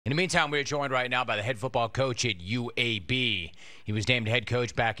In the meantime, we're joined right now by the head football coach at UAB. He was named head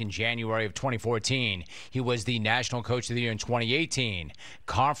coach back in January of 2014. He was the National Coach of the Year in 2018,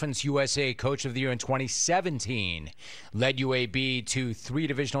 Conference USA Coach of the Year in 2017, led UAB to 3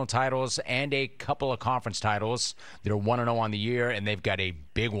 divisional titles and a couple of conference titles. They're 1-0 on the year, and they've got a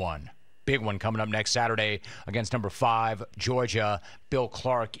big one coming up next Saturday against number 5, Georgia. Bill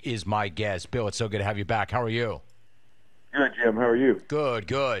Clark is my guest. Bill, it's so good to have you back. How are you? Good, Jim. How are you?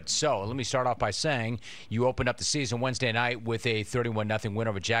 Good. So let me start off by saying you opened up the season Wednesday night with a 31-0 win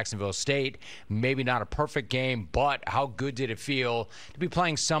over Jacksonville State. Maybe not a perfect game, but how good did it feel to be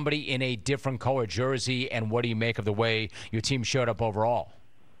playing somebody in a different color jersey, and what do you make of the way your team showed up overall?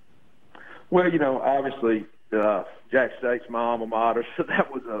 Well, obviously Jack State's my alma mater, so that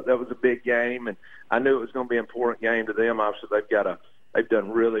was a big game, and I knew it was going to be an important game to them. Obviously, they've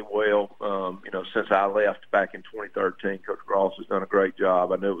done really well, since I left back in 2013. Coach Ross has done a great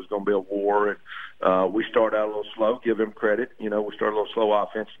job. I knew it was going to be a war, and we started out a little slow, give him credit. We started a little slow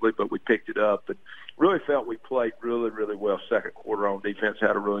offensively, but we picked it up and really felt we played really, really well second quarter on defense,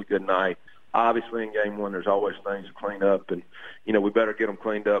 had a really good night. Obviously, in game one, there's always things to clean up, and, we better get them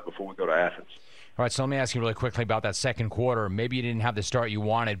cleaned up before we go to Athens. All right, so let me ask you really quickly about that second quarter. Maybe you didn't have the start you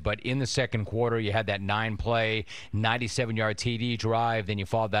wanted, but in the second quarter, you had that 9-play, 97-yard TD drive. Then you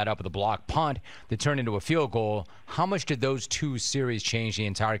followed that up with a block punt that turned into a field goal. How much did those 2 series change the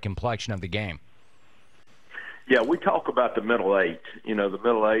entire complexion of the game? Yeah, we talk about the middle 8. The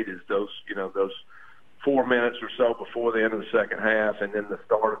middle 8 is those 4 minutes or so before the end of the second half, and then the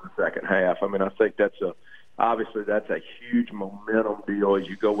start of the second half. I mean, I think obviously that's a huge momentum deal as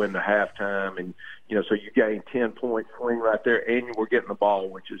you go into halftime, and so you gain 10 point swing right there, and you were getting the ball,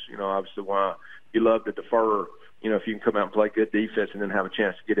 which is obviously why you love to defer. If you can come out and play good defense and then have a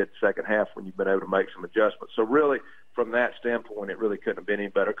chance to get it the second half when you've been able to make some adjustments. So really, from that standpoint, it really couldn't have been any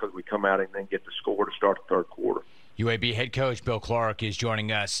better because we come out and then get the score to start the third quarter. UAB head coach Bill Clark is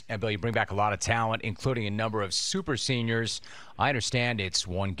joining us. And, Bill, you bring back a lot of talent, including a number of super seniors. I understand it's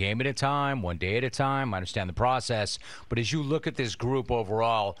one game at a time, one day at a time. I understand the process. But as you look at this group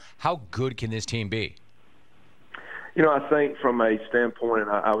overall, how good can this team be? I think from a standpoint,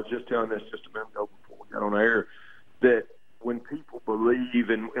 and I was just telling this just a minute ago before we got on air, that when people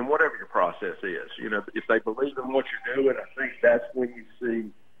believe in whatever your process is, if they believe in what you're doing, I think that's when you see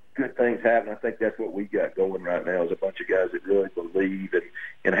good things happen. I think that's what we got going right now is a bunch of guys that really believe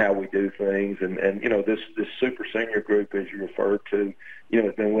in how we do things. And this super senior group, as you referred to,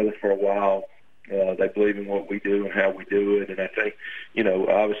 has been with us for a while. They believe in what we do and how we do it. And I think,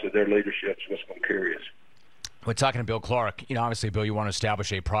 obviously their leadership is what's going to carry us. We're talking to Bill Clark. Obviously, Bill, you want to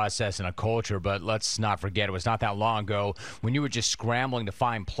establish a process and a culture, but let's not forget it was not that long ago when you were just scrambling to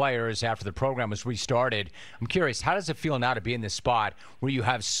find players after the program was restarted. I'm curious, how does it feel now to be in this spot where you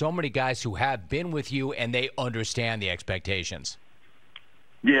have so many guys who have been with you and they understand the expectations?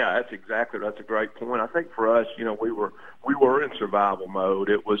 Yeah, that's a great point. I think for us, we were in survival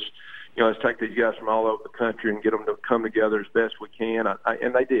mode. It was, let's take these guys from all over the country and get them to come together as best we can.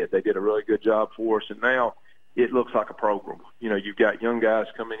 And they did. They did a really good job for us. And now it looks like a program. You've got young guys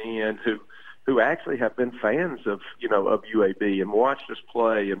coming in who actually have been fans of UAB and watched us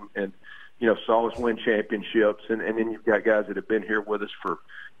play and saw us win championships. And then you've got guys that have been here with us for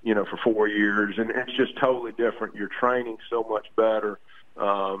 4 years. And it's just totally different. You're training so much better.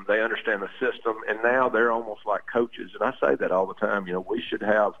 They understand the system, and now they're almost like coaches. And I say that all the time. We should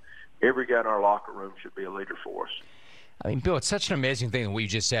have every guy in our locker room should be a leader for us. I mean, Bill, it's such an amazing thing that we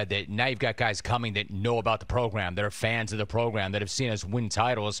just said that now you've got guys coming that know about the program, that are fans of the program, that have seen us win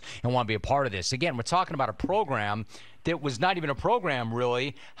titles and want to be a part of this. Again, we're talking about a program that was not even a program,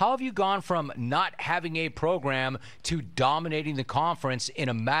 really. How have you gone from not having a program to dominating the conference in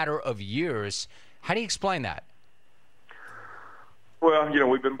a matter of years? How do you explain that? Well,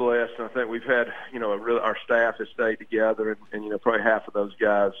 we've been blessed, and I think we've had, our staff has stayed together, and probably half of those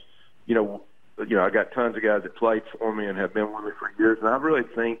guys, I got tons of guys that played for me and have been with me for years, and I really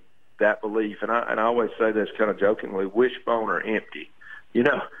think that belief, and I always say this kind of jokingly, wishbone or empty,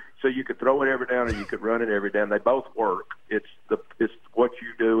 so you could throw it every down or you could run it every down. They both work. It's what you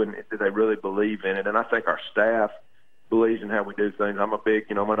do, and do they really believe in it? And I think our staff believes in how we do things. I'm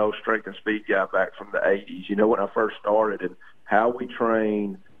I'm an old strength and speed guy back from the 80s. When I first started and how we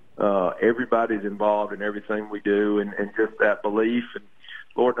train, everybody's involved in everything we do, and just that belief. And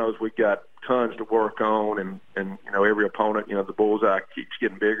Lord knows we've got tons to work on, and every opponent, the bullseye keeps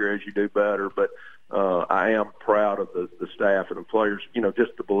getting bigger as you do better. But I am proud of the staff and the players,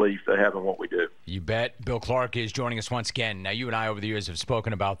 just the belief they have in what we do. You bet. Bill Clark is joining us once again. Now, you and I over the years have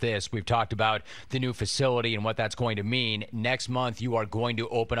spoken about this. We've talked about the new facility and what that's going to mean. Next month, you are going to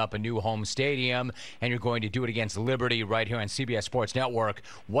open up a new home stadium, and you're going to do it against Liberty right here on CBS Sports Network.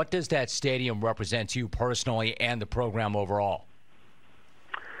 What does that stadium represent to you personally and the program overall?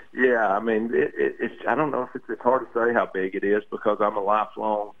 Yeah, I mean, it's I don't know if it's hard to say how big it is because I'm a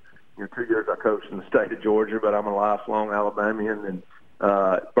lifelong, 2 years I coached in the state of Georgia, but I'm a lifelong Alabamian, and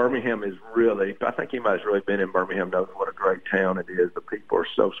Birmingham is really, I think anybody that's really been in Birmingham knows what a great town it is. The people are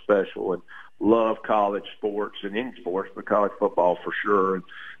so special and love college sports and any sports, but college football for sure. And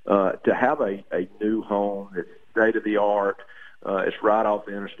to have a new home that's state-of-the-art, it's right off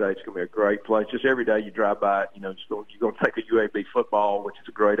the interstate. It's going to be a great place. Just every day you drive by it, you're going to take a UAB football, which is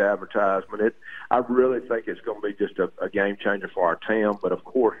a great advertisement. I really think it's going to be just a game changer for our town, but of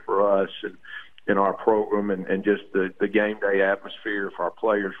course for us and in our program and just the game day atmosphere for our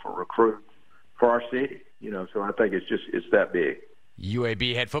players, for recruits, for our city. So I think it's that big.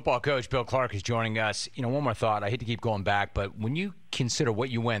 UAB head football coach Bill Clark is joining us. One more thought. I hate to keep going back, but when you consider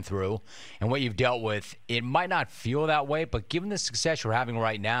what you went through and what you've dealt with, it might not feel that way, but given the success you're having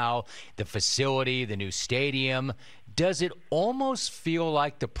right now, the facility, the new stadium, does it almost feel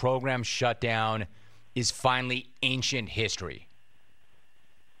like the program shutdown is finally ancient history?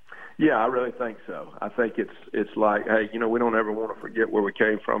 Yeah, I really think so. I think it's like, hey, we don't ever want to forget where we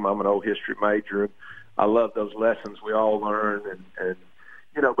came from. I'm an old history major, and I love those lessons we all learn, and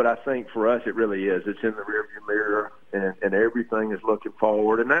but I think for us it really is. It's in the rearview mirror, and everything is looking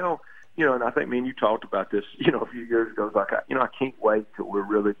forward. And now, and I think me and you talked about this, a few years ago. It's like, I can't wait till we're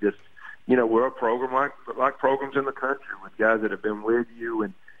really just, we're a program like programs in the country with guys that have been with you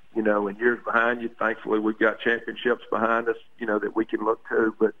and years behind you. Thankfully, we've got championships behind us, that we can look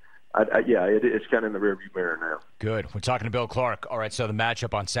to, but. It's kind of in the rearview mirror now. Good. We're talking to Bill Clark. All right, so the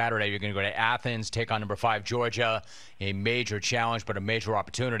matchup on Saturday, you're going to go to Athens, take on number 5 Georgia, a major challenge but a major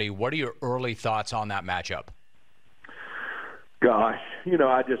opportunity. What are your early thoughts on that matchup? Gosh, me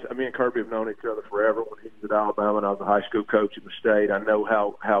and Kirby have known each other forever. When he was at Alabama and I was a high school coach in the state, I know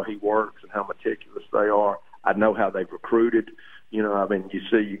how he works and how meticulous they are. I know how they've recruited. You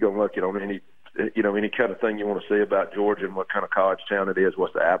go look at on any kind of thing you want to see about Georgia and what kind of college town it is,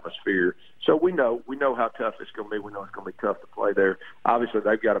 what's the atmosphere. So we know how tough it's going to be. We know it's going to be tough to play there. Obviously,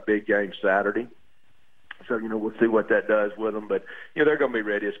 they've got a big game Saturday. So, we'll see what that does with them. But, they're going to be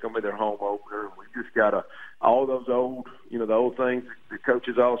ready. It's going to be their home opener. We just got to all those old, the old things the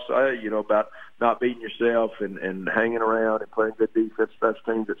coaches all say, about not beating yourself and hanging around and playing good defense, special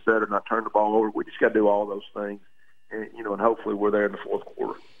teams, et cetera, not turn the ball over. We just got to do all those things. And, and hopefully we're there in the fourth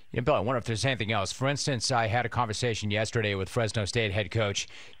quarter. Yeah, Bill, I wonder if there's anything else. For instance, I had a conversation yesterday with Fresno State head coach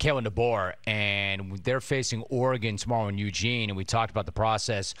Kalen DeBoer, and they're facing Oregon tomorrow in Eugene, and we talked about the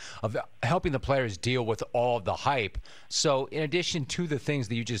process of helping the players deal with all of the hype. So in addition to the things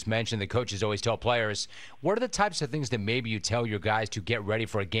that you just mentioned, the coaches always tell players, what are the types of things that maybe you tell your guys to get ready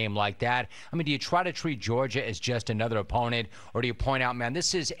for a game like that? Do you try to treat Georgia as just another opponent, or do you point out, man,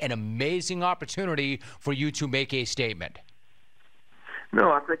 this is an amazing opportunity for you to make a statement? No,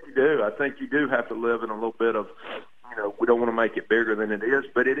 I think you do. I think you do have to live in a little bit of, we don't want to make it bigger than it is,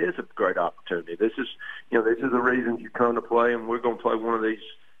 but it is a great opportunity. This is the reason you come to play, and we're going to play one of these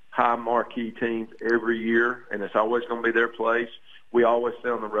high marquee teams every year, and it's always going to be their place. We always say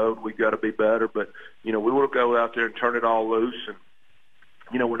on the road we've got to be better, but, we want to go out there and turn it all loose. And,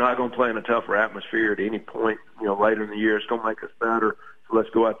 we're not going to play in a tougher atmosphere at any point, later in the year. It's going to make us better. So let's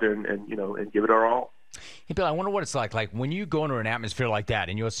go out there and give it our all. Hey, Bill, I wonder what it's like when you go into an atmosphere like that,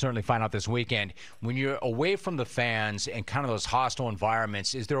 and you'll certainly find out this weekend, when you're away from the fans and kind of those hostile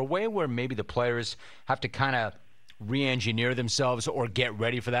environments, is there a way where maybe the players have to kind of re-engineer themselves or get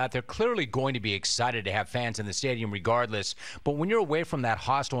ready for that? They're clearly going to be excited to have fans in the stadium regardless, but when you're away from that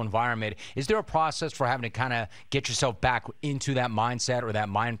hostile environment, is there a process for having to kind of get yourself back into that mindset or that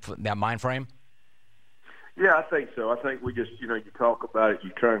mind frame? Yeah, I think so. I think we just, you talk about it, you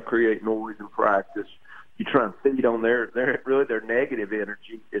try and create noise in practice. You try and feed on their negative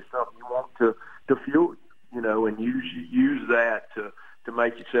energy is something you want to fuel, and use that to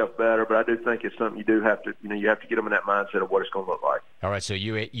make yourself better. But I do think it's something you do have to, you have to get them in that mindset of what it's going to look like. All right, so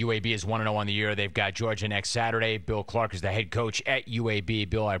UAB is 1-0 on the year. They've got Georgia next Saturday. Bill Clark is the head coach at UAB.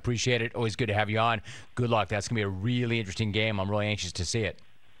 Bill, I appreciate it. Always good to have you on. Good luck. That's going to be a really interesting game. I'm really anxious to see it.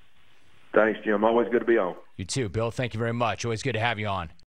 Thanks, Jim. Always good to be on. You too, Bill. Thank you very much. Always good to have you on.